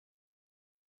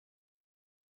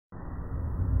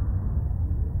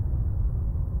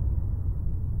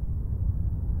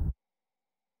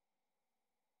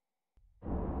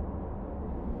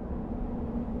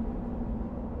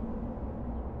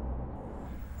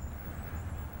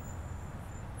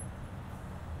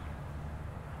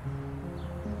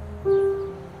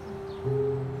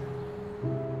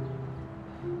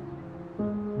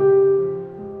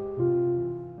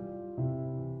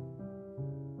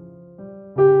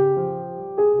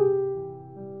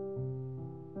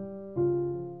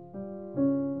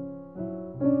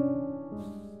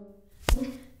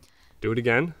Do it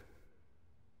again.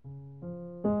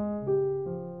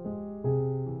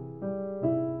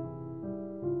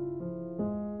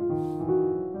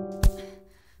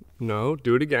 No,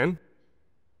 do it again.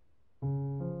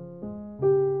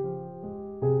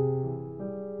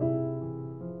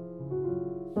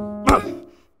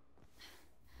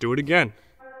 Do it again.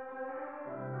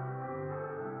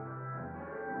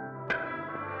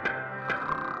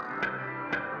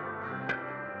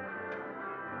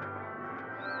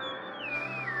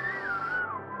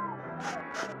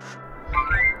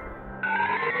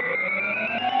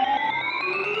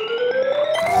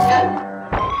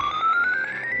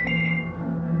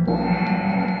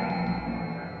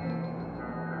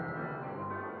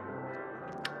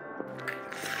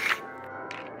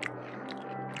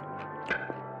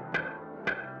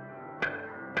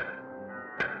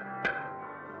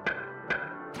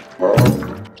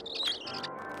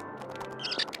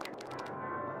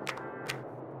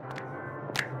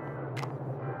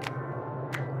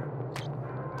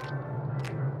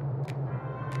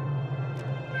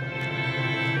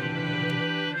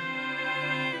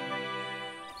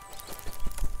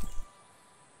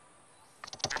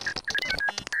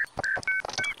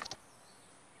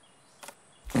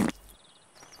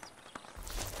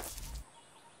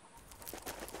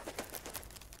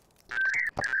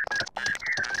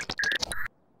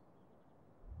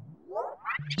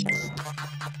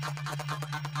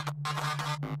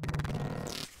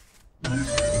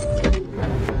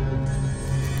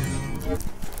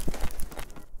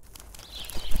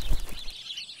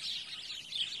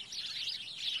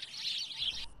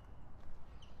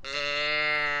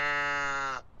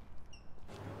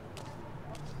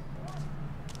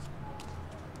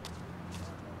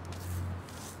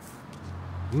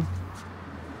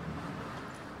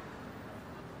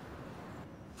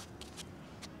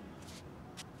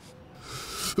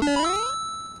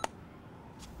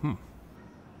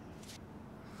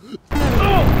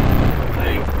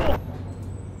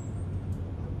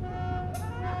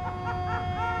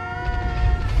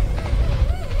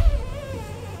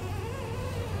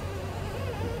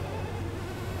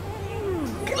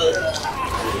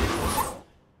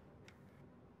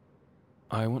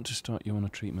 I want to start you on a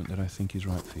treatment that I think is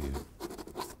right for you.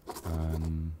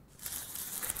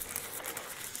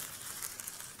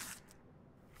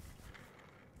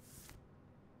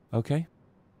 Okay?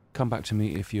 Come back to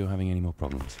me if you're having any more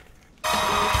problems.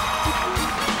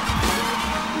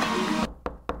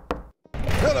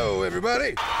 Hello,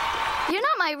 everybody. You're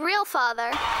not my real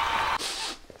father.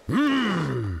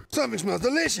 Something smells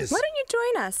delicious. Why don't you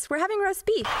join us? We're having roast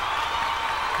beef.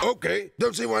 Okay,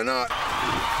 don't see why not.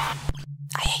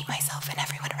 I hate myself and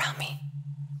everyone around me.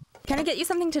 Can I get you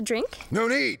something to drink? No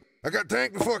need. I got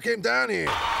tanked before I came down here.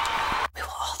 We will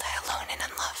all die alone and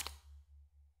unloved.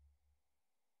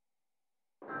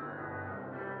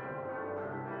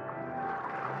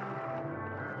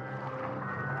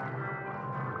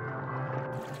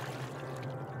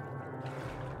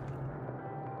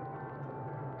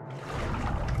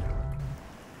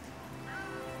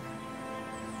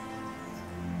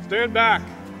 Stand back.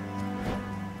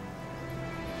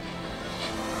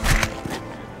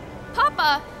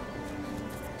 Papa!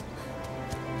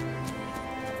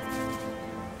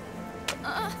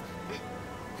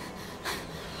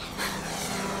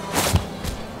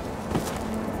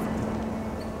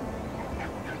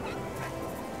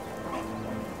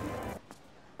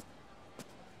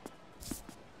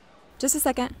 Just a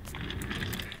second.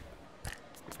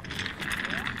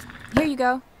 Here you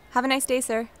go. Have a nice day,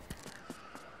 sir.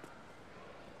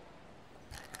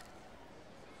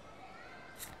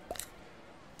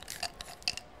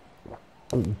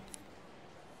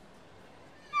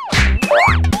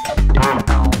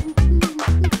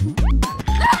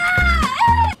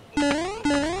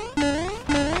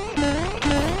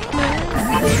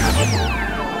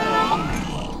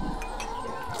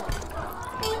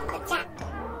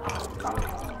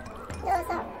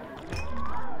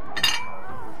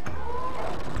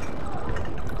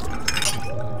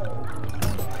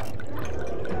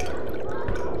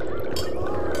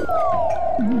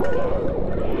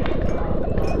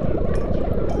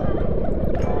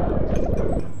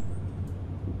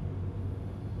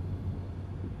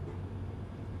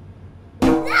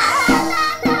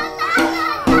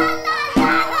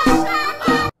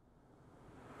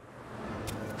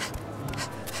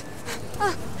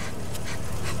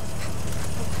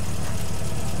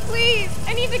 Please,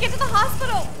 I need to get to the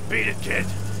hospital. Beat it, kid.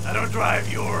 I don't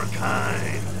drive your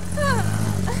kind.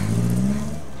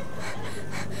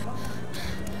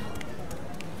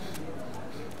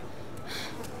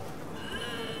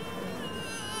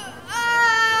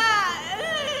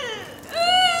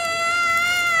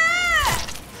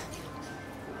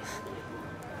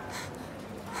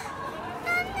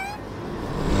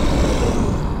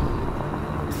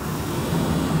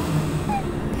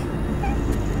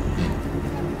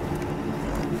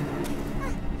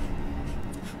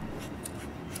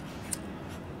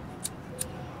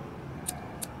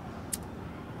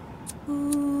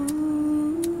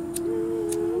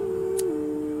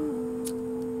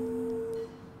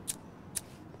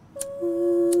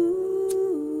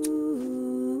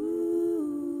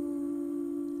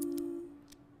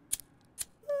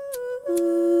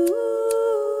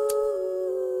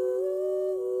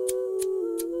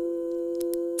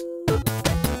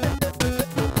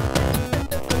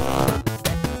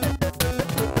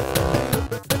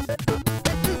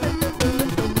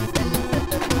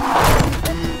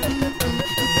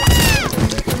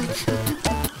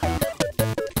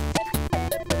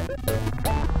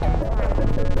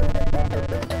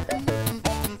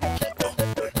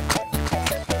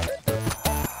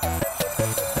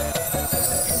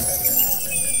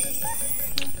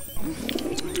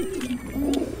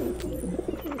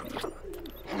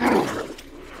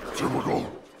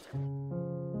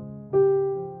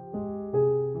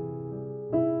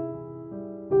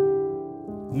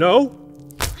 No?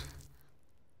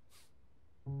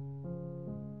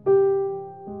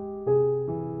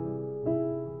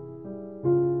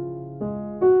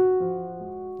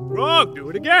 Wrong!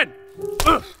 Do it again!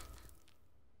 Ugh.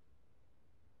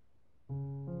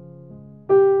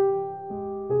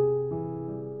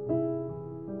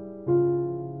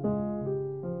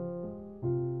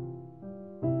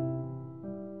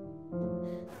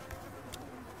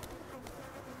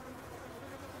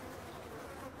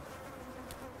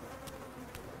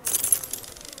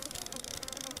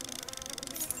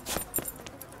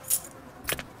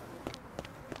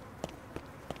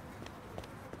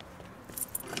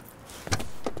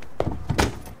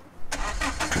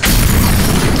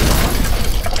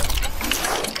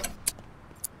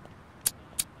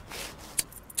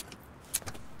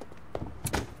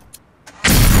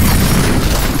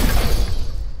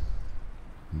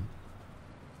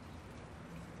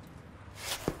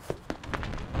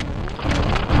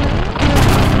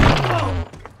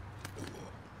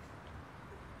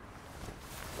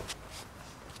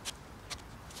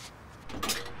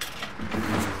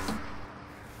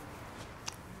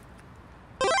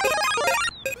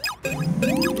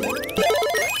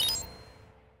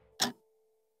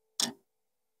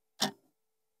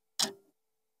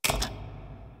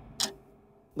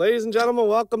 Ladies and gentlemen,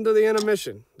 welcome to the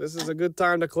intermission. This is a good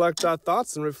time to collect our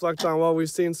thoughts and reflect on what we've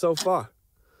seen so far.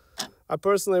 I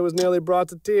personally was nearly brought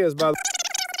to tears by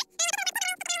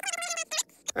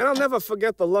and I'll never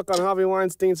forget the look on Harvey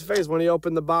Weinstein's face when he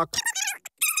opened the box.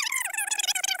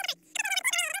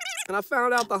 And I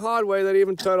found out the hard way that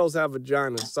even turtles have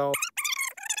vaginas, so...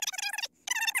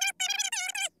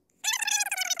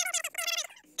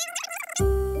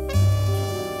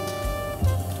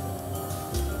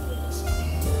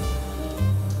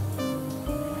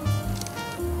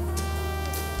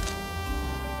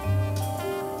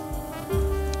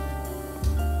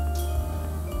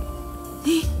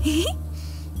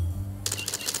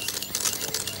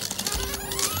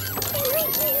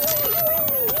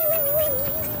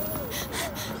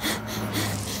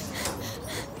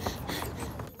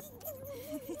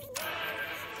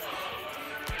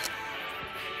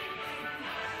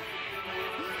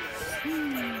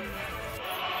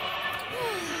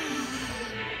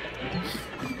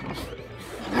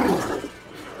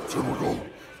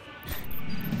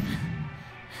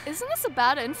 Isn't this a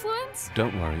bad influence?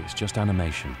 Don't worry, it's just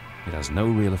animation. It has no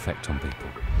real effect on people.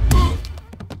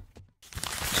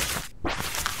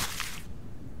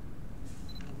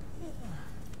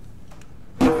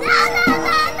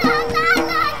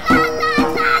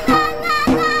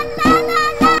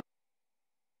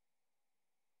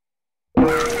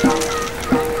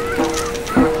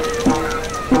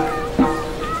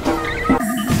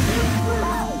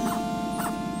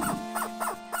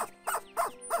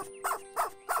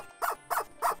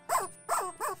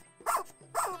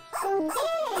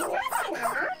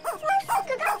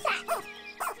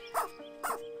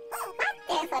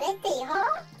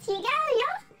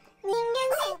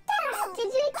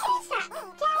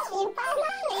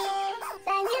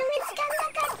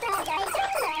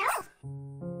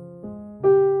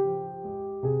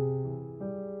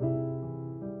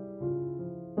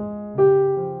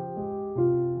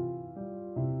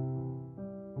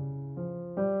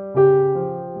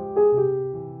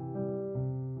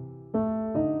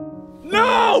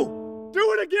 No!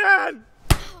 Do it again!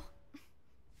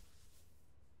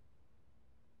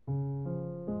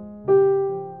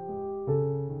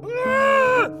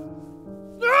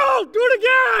 No! Do it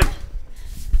again!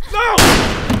 No!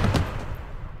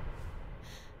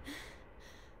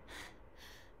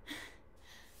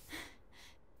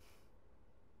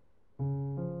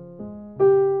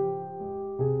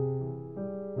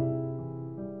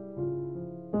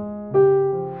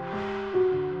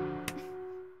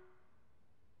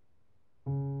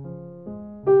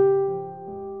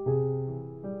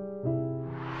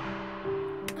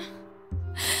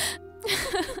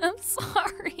 I'm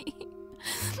sorry.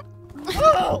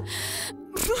 Oh!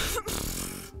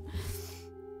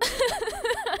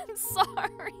 I'm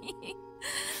sorry.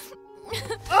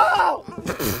 Oh!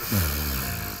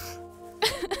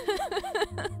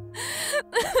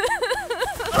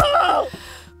 Oh!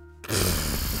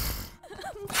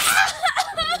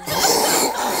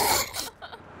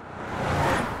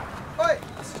 Oi,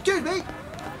 excuse me.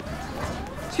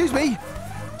 Excuse me.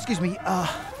 Excuse me.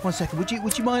 1 second.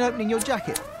 Would you mind opening your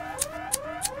jacket?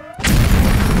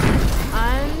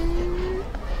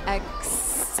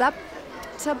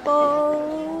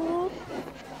 Unacceptable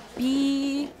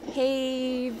behavior.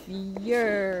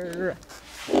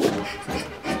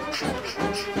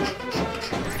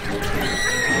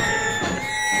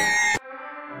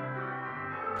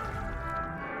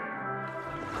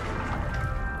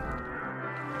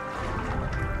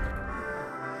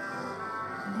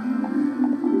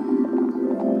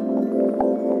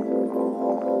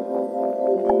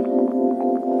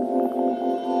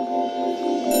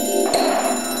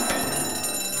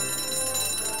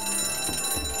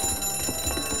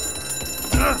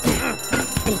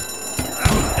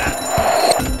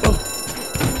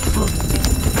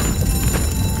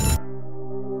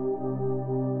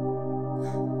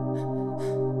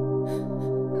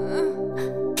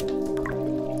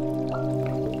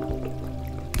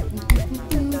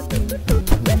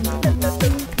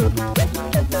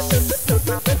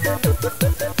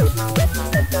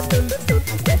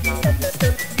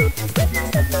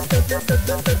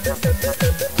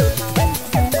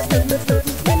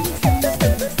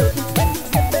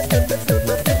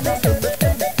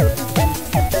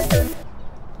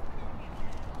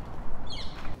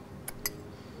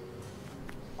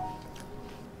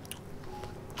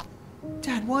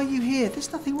 are you here?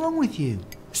 There's nothing wrong with you.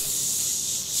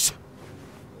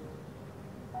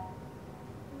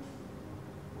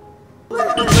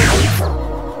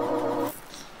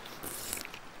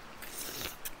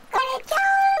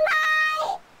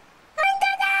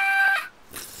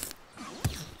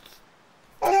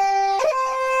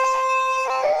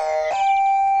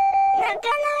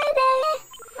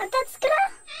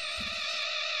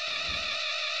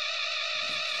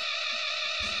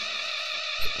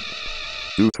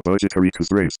 Due to budgetary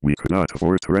constraints, we could not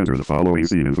afford to render the following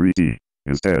scene in 3D.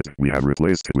 Instead, we have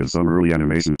replaced it with some early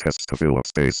animation tests to fill up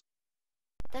space.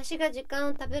 私が時間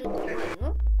を食べると思う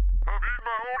の?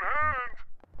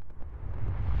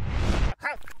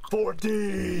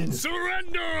 14!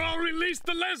 Surrender! I'll release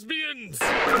the lesbians!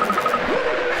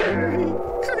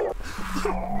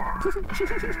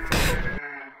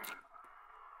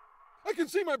 I can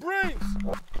see my brains!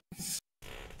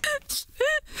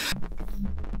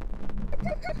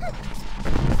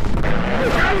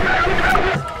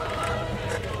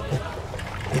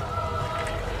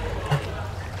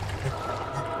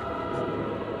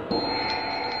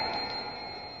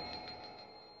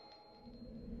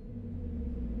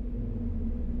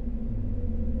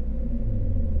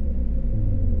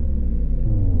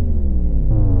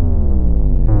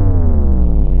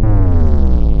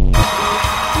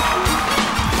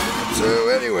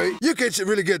 You kids should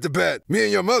really get to bed. Me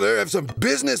and your mother have some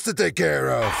business to take care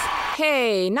of.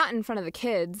 Hey, not in front of the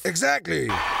kids. Exactly.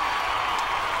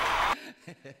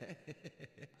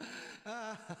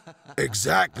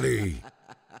 Exactly.